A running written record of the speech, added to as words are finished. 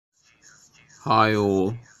Hi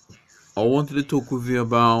all. I wanted to talk with you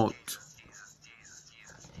about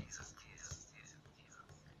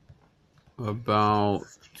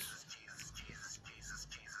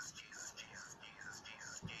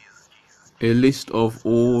a list of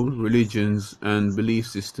all religions and belief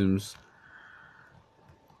systems.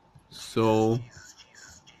 So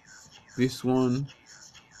the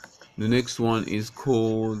next one is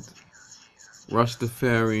called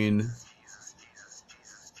Rastafarian.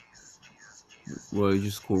 Well, it's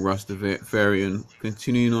just called Rastafarian.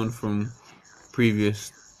 Continuing on from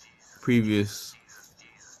previous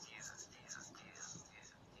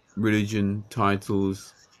religion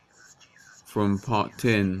titles from part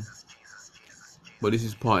 10, but this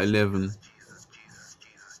is part 11.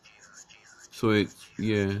 So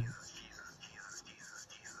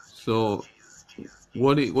so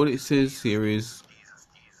what it says here is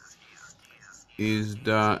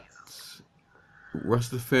that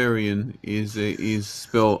Rastafarian is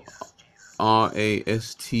spelled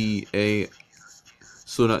R-A-S-T-A,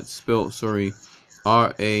 so that's spelled,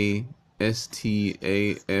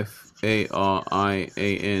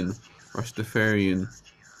 R-A-S-T-A-F-A-R-I-A-N. Rastafarian.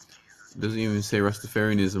 It doesn't even say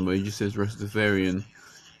Rastafarianism, but it just says Rastafarian,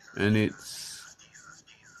 and it's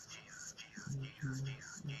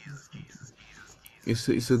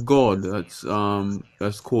a god that's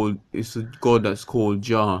called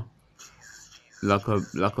Jah, like a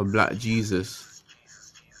black Jesus,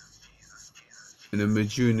 and they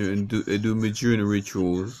do Majuna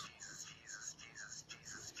rituals,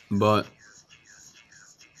 but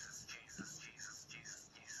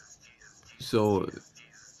so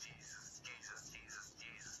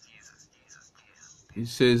it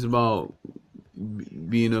says about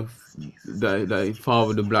being that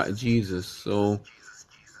father the black Jesus. So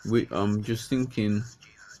I'm just thinking,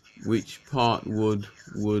 which part would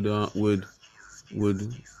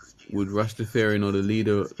Rastafarian, or the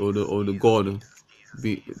leader, or the god,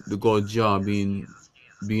 be the god Jah, being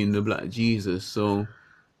the black Jesus? So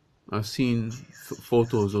I've seen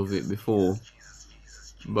photos of it before,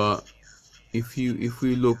 but if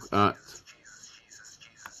we look at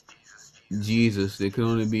Jesus, there can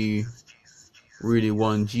only be really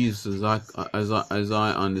one Jesus, as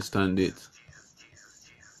I understand it,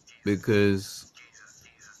 because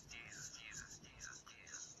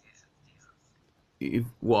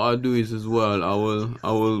what I'll do is, as well, I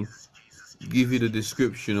will give you the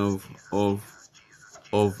description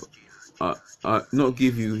not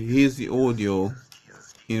give you, here's the audio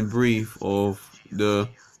in brief of the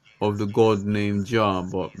god named Jah,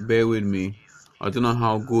 but bear with me. I don't know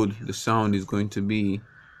how good the sound is going to be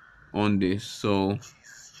on this, so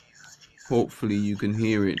hopefully you can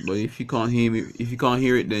hear it. But if you can't hear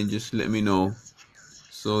it, then just let me know.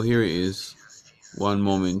 So here it is. One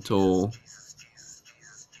moment. It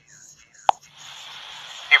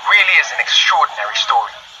really is an extraordinary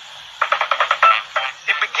story.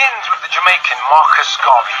 It begins with the Jamaican Marcus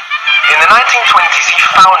Garvey. In the 1920s, he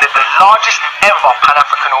founded the largest ever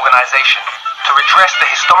Pan-African organization to redress the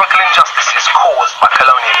historical injustices caused by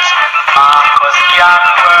colonialism.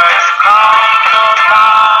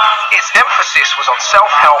 Its emphasis was on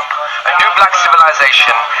self-help, a new black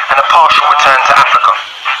civilization, and a partial return to Africa.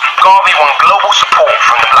 Garvey won global support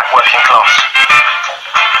from the black working class.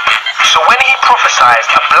 So when he prophesied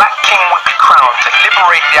a black king would be crowned to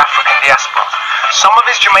liberate the African diaspora, some of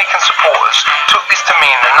his Jamaican supporters took this to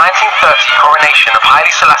mean the 1930 coronation of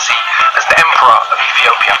Haile Selassie as the Emperor of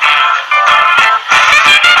Ethiopia.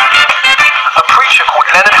 A preacher called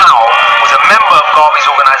Leonard Howe was a member of Garvey's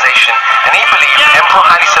organization, and he believed Emperor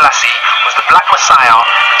Haile Selassie was the Black Messiah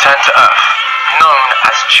returned to earth, known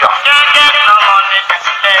as Jah.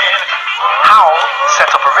 Howe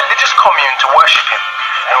set up a religious commune to worship him,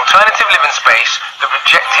 an alternative living space that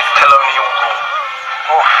rejected colonial rule.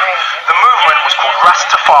 The movement was called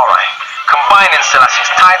Rastafari, combining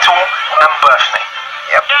Selassie's title and birth name.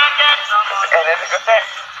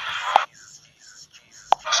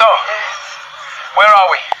 So, where are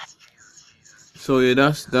we? So yeah,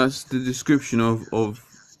 that's the description or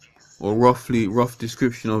rough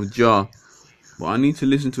description of Jah. But I need to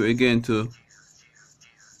listen to it again to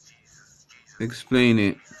explain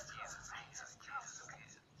it.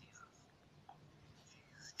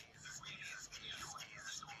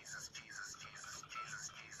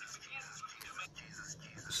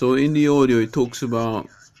 So in the audio, it talks about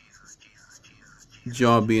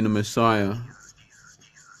Jah being a Messiah.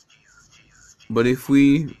 But if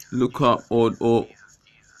we look up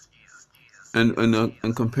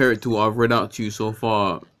and compare it to what I've read out to you so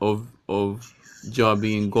far of Jah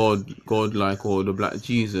being godlike, or the black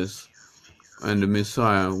Jesus and the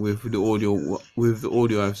Messiah, with the audio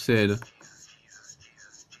I've said,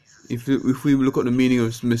 if we look at the meaning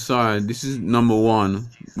of Messiah, this is number one.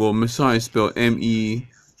 Well, Messiah is spelled M-E,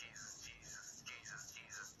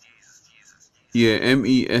 yeah,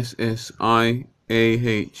 M-E-S-S-I-A-H.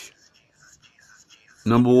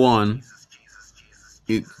 Number one,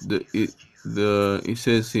 it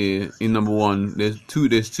says here in number one. There's two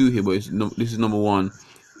here, but this is number one.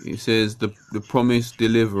 It says the promised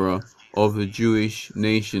deliverer of the Jewish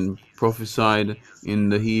nation prophesied in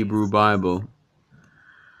the Hebrew Bible.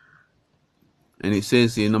 And it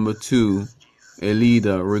says here, number two, a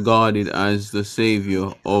leader regarded as the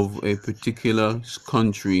savior of a particular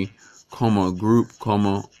country, comma, group,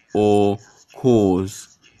 comma, or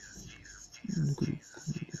cause.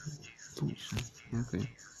 Okay.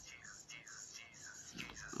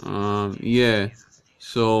 Yeah.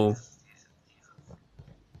 So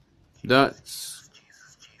that's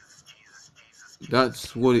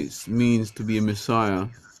what it means to be a Messiah.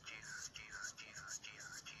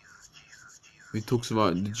 It talks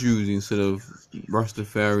about the Jews instead of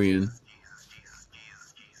Rastafarian.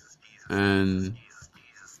 And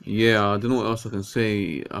yeah, I don't know what else I can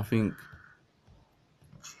say. I think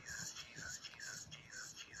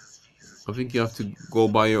you have to go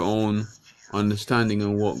by your own understanding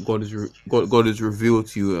and what God has revealed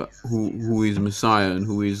to you, who is Messiah and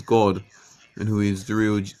who is God and who is the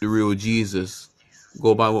real Jesus.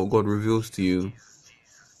 Go by what God reveals to you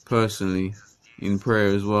personally in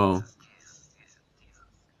prayer as well.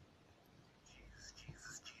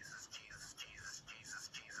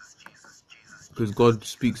 Because God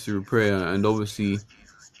speaks through prayer, and obviously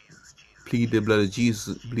plead the blood of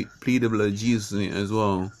Jesus, plead the blood of Jesus in it as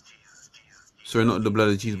well. Sorry, not the blood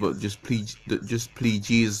of Jesus, but just plead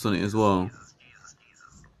Jesus on it as well.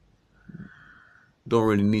 Don't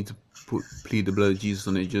really need to plead the blood of Jesus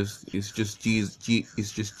on it. It's just Jesus.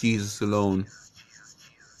 It's just Jesus alone.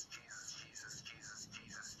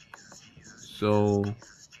 So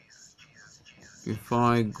if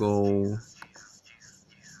I go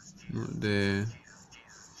not there.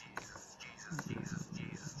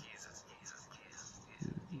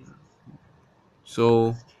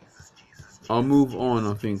 So I'll move on.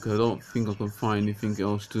 I don't think I can find anything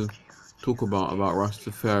else to talk about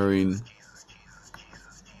Rastafarian.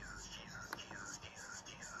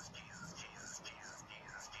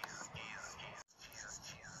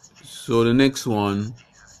 So the next one,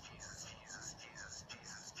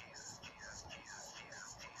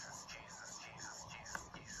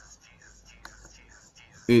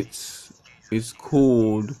 it's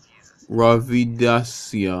called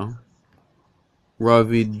Ravidassia,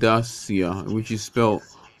 which is spelled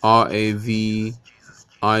Ravidassia,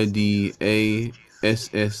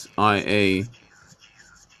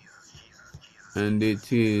 and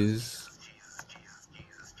it is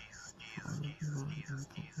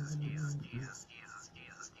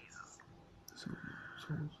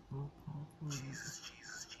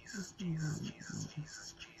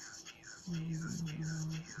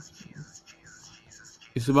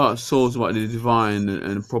about souls, about the divine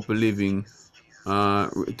and proper living,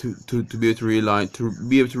 to be able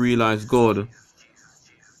to realize God.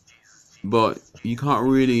 But you can't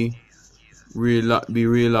really be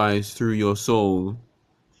realized through your soul.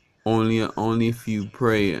 Only if you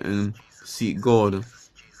pray and seek God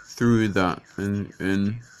through that,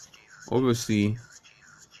 and obviously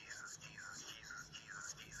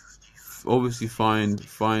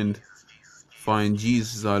find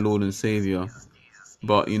Jesus as our Lord and Savior.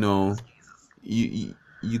 But you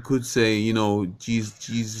could say,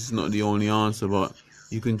 Jesus is not the only answer, but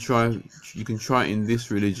you can try in this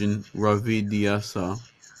religion, Ravidassia,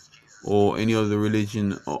 or any other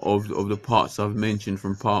religion of the parts I've mentioned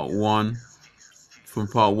from part 1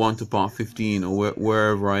 to part 15, or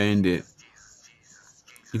wherever I end it.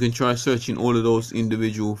 You can try searching all of those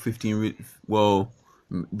individual 15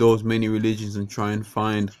 those many religions and try and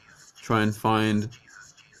find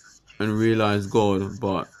and realize God.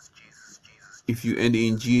 But if you end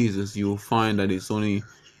in Jesus, you will find that it's only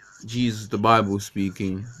Jesus the Bible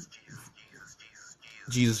speaking,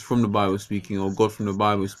 Jesus from the Bible speaking, or God from the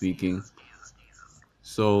Bible speaking.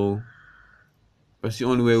 So that's the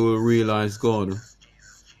only way we'll realize God.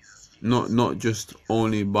 Not just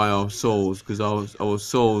only by our souls, because our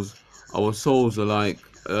souls are like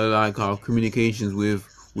our communications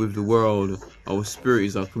with the world. Our spirit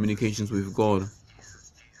is our communications with God.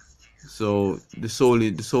 So the soul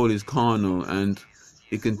is carnal, and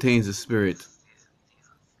it contains the spirit.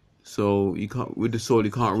 So with the soul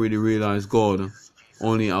you can't really realize God.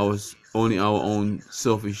 Only our own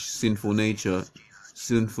selfish sinful natures.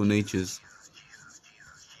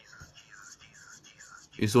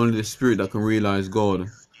 It's only the spirit that can realize God,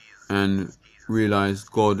 and realize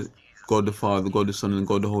God God the Father, God the Son, and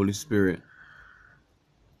God the Holy Spirit.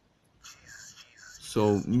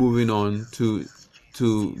 So moving on to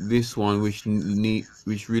this one, which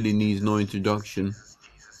really needs no introduction.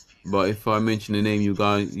 But if I mention the name, you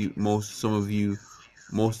guys, most of you,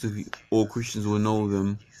 all Christians will know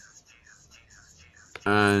them,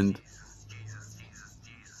 and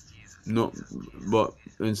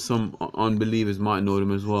some unbelievers might know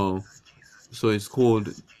them as well. So it's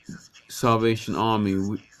called Salvation Army,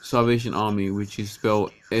 which is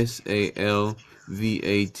spelled SALVATION,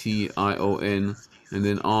 and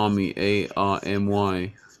then Army,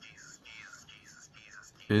 ARMY,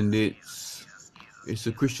 and it's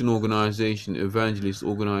a Christian organization, evangelist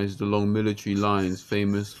organized along military lines,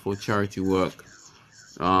 famous for charity work.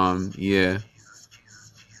 Yeah,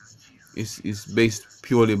 it's based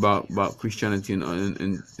purely about Christianity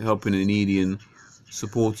and helping the needy and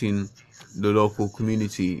supporting the local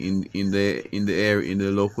community in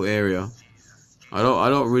the local area. I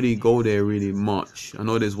don't really go there really much. I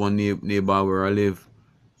know there's one nearby where I live,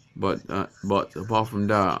 but apart from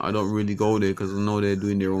that, I don't really go there because I know they're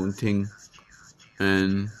doing their own thing,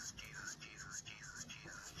 and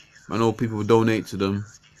I know people donate to them,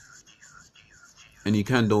 and you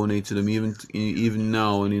can donate to them even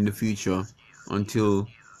now and in the future until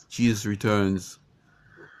Jesus returns.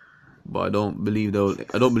 But I don't believe they'll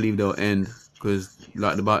end, because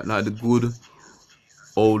like the good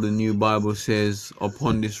old and new Bible says,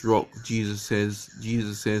 upon this rock, Jesus says,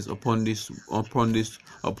 upon this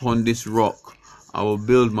rock I will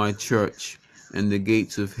build my church, and the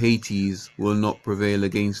gates of Hades will not prevail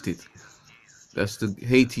against it. That's the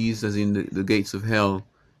Hades, as in the gates of hell,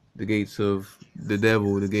 the gates of the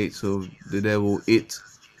devil, it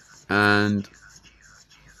and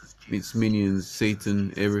its minions,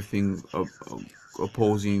 Satan, everything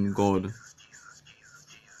opposing God,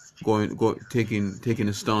 taking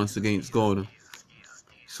a stance against God.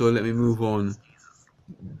 So let me move on.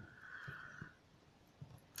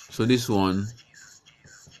 So this one,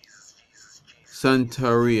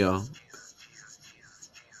 Santería,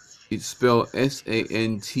 it's spelled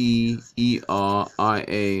SANTERIA,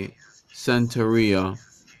 Santería.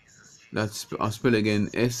 I'll spell it again,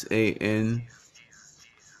 SANTERIA.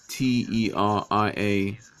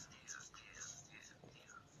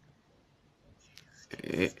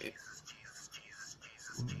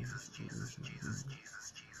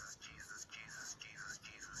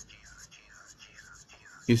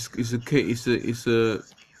 It's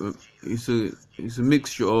a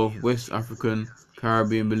mixture of West African,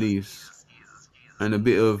 Caribbean beliefs and a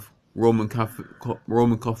bit of Roman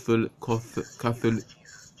Catholicism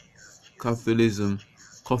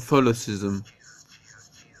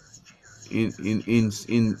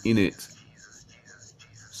in it.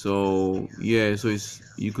 So yeah, so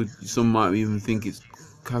some might even think it's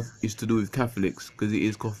to do with Catholics, because it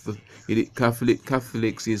is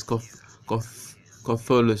Catholics is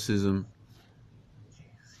Catholicism.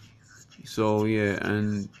 So yeah,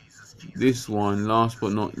 and this one, last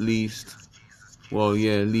but not least,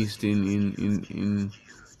 least in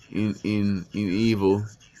evil,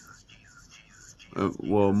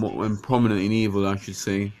 more and prominent in evil, I should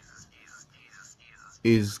say,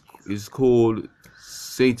 is called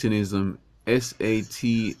Satanism, Satanism.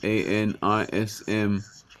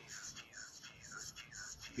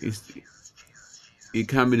 It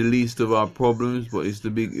can be the least of our problems, but it's a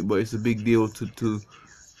big deal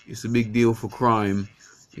it's a big deal for crime.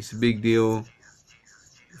 It's a big deal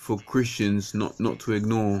for Christians not to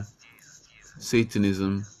ignore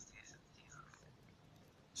Satanism.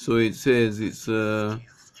 So it says it's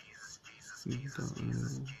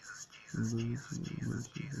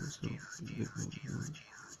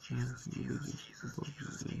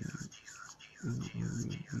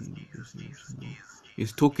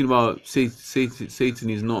it's talking about Satan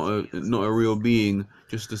is not a real being,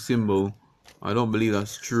 just a symbol. I don't believe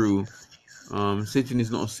that's true. Satan is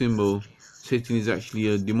not a symbol. Satan is actually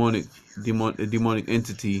a demonic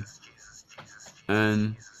entity,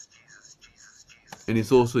 and it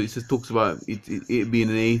just talks about it being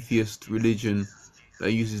an atheist religion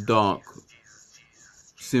that uses dark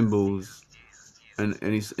symbols, and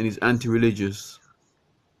it's anti-religious,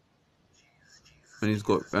 and it's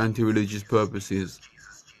got anti-religious purposes.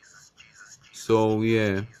 So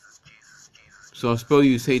yeah, so I'll spell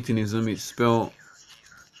you Satanism. It's spelled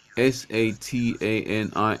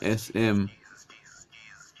Satanism.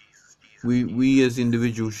 We as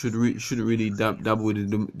individuals shouldn't really dabble with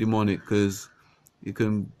the demonic, because it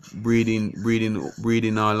can breed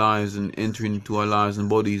in our lives and enter into our lives and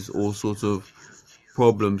bodies all sorts of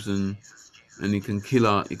problems, and it can kill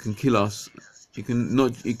us. It can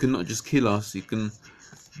not just kill us. It can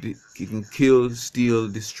It can kill, steal,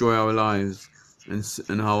 destroy our lives,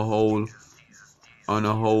 and our whole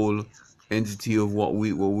entity of what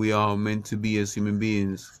we are meant to be as human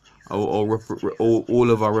beings. All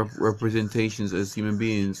of our representations as human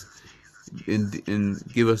beings, and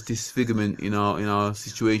give us disfigurement in our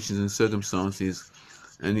situations and circumstances,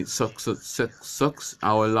 and it sucks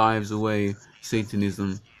our lives away.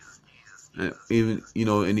 Satanism, even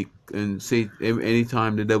and say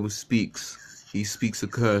anytime the devil speaks, he speaks a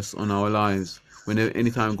curse on our lives.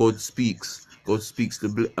 Anytime God speaks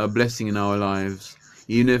a blessing in our lives,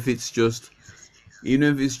 even if it's just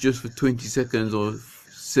for 20 seconds or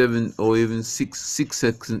 7 or even 6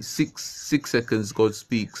 seconds. 6 seconds God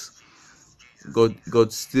speaks.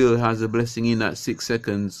 God still has a blessing in that 6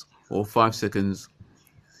 seconds or 5 seconds,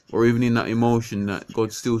 or even in that emotion, that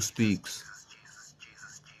God still speaks.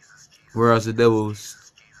 Whereas the devil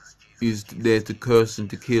is there to curse and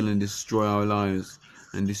to kill and destroy our lives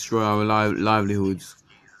and destroy our livelihoods.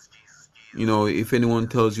 If anyone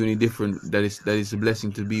tells you any different, that is a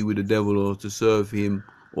blessing to be with the devil or to serve him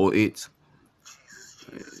or it.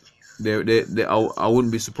 I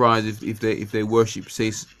wouldn't be surprised if they worship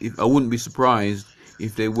I wouldn't be surprised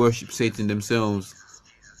if they worship Satan themselves,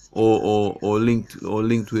 or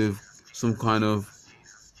linked with some kind of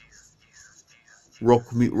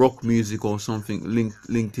rock music or something,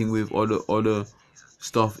 linked in with other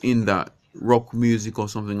stuff in that rock music or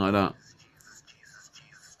something like that.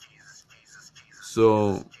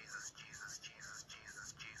 So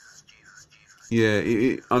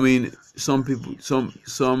yeah, I mean, some people, some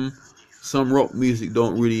rock music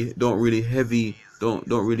don't really heavily go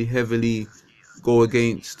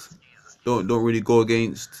against, don't really go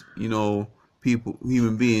against, people,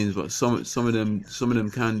 human beings, but some of them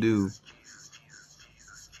can do.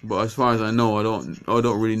 But as far as I know, I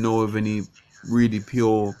don't really know of any really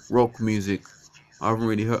pure rock music. I haven't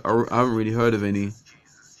really heard of any.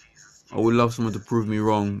 I would love someone to prove me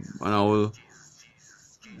wrong, and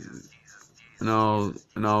I'll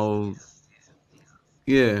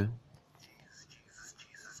yeah.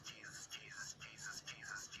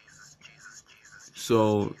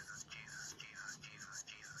 So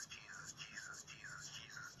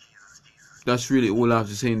that's really all I have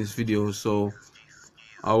to say in this video. So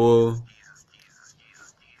I will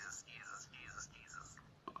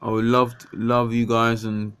love you guys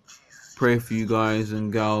and pray for you guys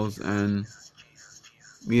and gals, and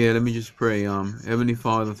yeah, let me just pray. Heavenly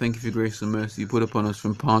Father, thank you for grace and mercy you put upon us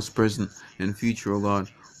from past, present, and future, oh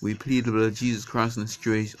God. We plead the blood of Jesus Christ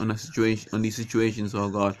on these situations, oh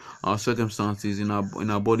God, our circumstances in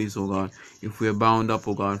our bodies, oh God. If we are bound up,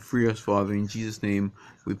 oh God, free us, Father, in Jesus' name.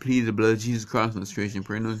 We plead the blood of Jesus Christ on the situation.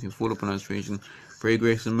 Pray nothing fall upon our situation. Pray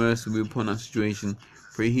grace and mercy be upon our situation.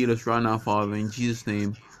 Pray heal us right now, Father, in Jesus'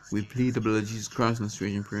 name. We plead the blood of Jesus Christ on the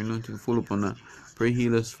situation. Pray nothing fall upon that. Pray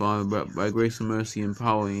heal us, Father, by grace and mercy and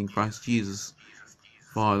power in Christ Jesus.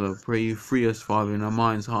 Father, pray you free us, Father, in our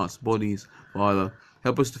minds, hearts, bodies, Father.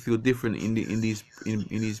 Help us to feel different in these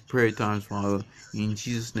prayer times, Father. In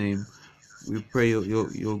Jesus' name, we pray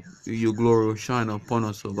your glory will shine upon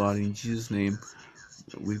us, oh God. In Jesus' name,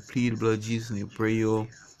 we plead the blood of Jesus, and we pray you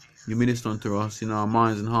minister unto us in our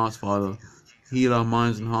minds and hearts, Father. Heal our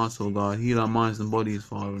minds and hearts, oh God. Heal our minds and bodies,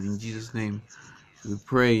 Father. In Jesus' name, we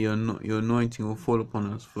pray your anointing will fall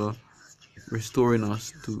upon us for restoring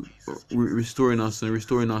us and restoring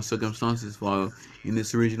our circumstances, Father, in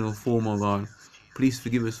this original form, oh God. Please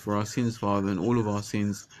forgive us for our sins, Father, and all of our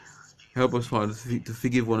sins. Help us, Father, to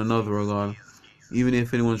forgive one another, oh God. Even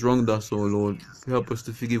if anyone's wronged us, oh Lord, help us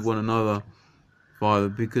to forgive one another, Father,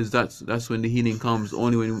 because that's when the healing comes.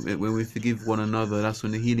 Only when we forgive one another, that's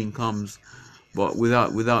when the healing comes. But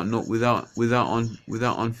without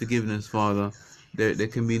unforgiveness, Father, there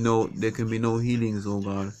can be no healings, oh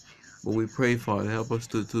God. But we pray, Father, help us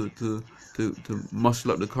to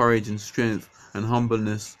muscle up the courage and strength and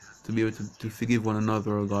humbleness to be able to forgive one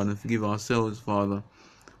another, oh God, and forgive ourselves, Father.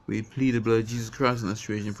 We plead the blood of Jesus Christ in that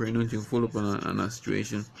situation. Pray anointing fall upon that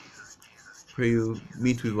situation. Pray you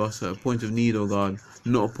meet with us at a point of need, oh God,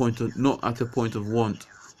 not at a point of want,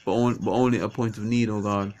 but only at a point of need, oh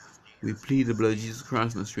God. We plead the blood of Jesus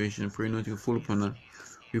Christ in that situation. Pray anointing fall upon that.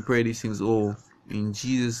 We pray these things all in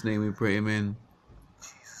Jesus' name. We pray, amen.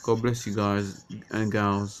 God bless you guys and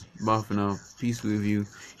gals. Bye for now. Peace with you.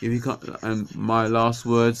 If you can't, and my last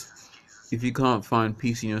words, if you can't find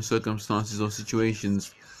peace in your circumstances or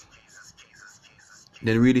situations,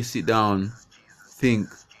 then really sit down, think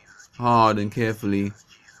hard and carefully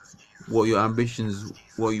what your ambitions,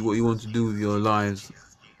 what you want to do with your lives,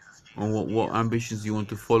 or what ambitions you want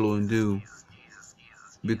to follow and do.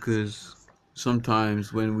 Because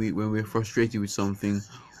sometimes when we're frustrated with something,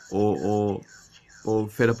 or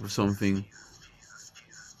fed up of something,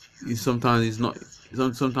 sometimes it's not.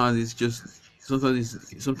 Sometimes it's just. Sometimes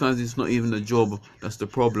it's not even the job that's the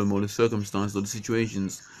problem, or the circumstance, or the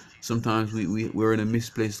situations. Sometimes we're in a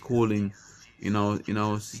misplaced calling in our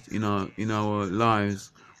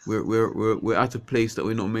lives. We're at a place that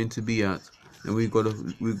we're not meant to be at, and we've got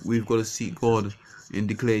to seek God and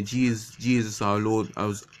declare Jesus our Lord.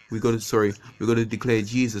 We've got to declare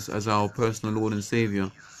Jesus as our personal Lord and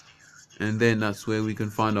Savior, and then that's where we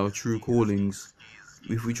can find our true callings.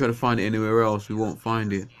 If we try to find it anywhere else, we won't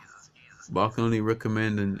find it. But I can only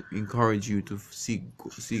recommend and encourage you to seek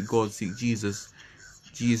God, seek Jesus.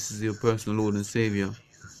 Jesus is your personal Lord and Savior,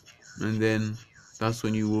 and then that's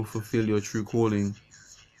when you will fulfill your true calling,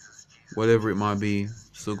 whatever it might be.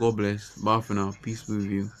 So God bless. Bye for now. Peace be with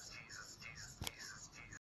you.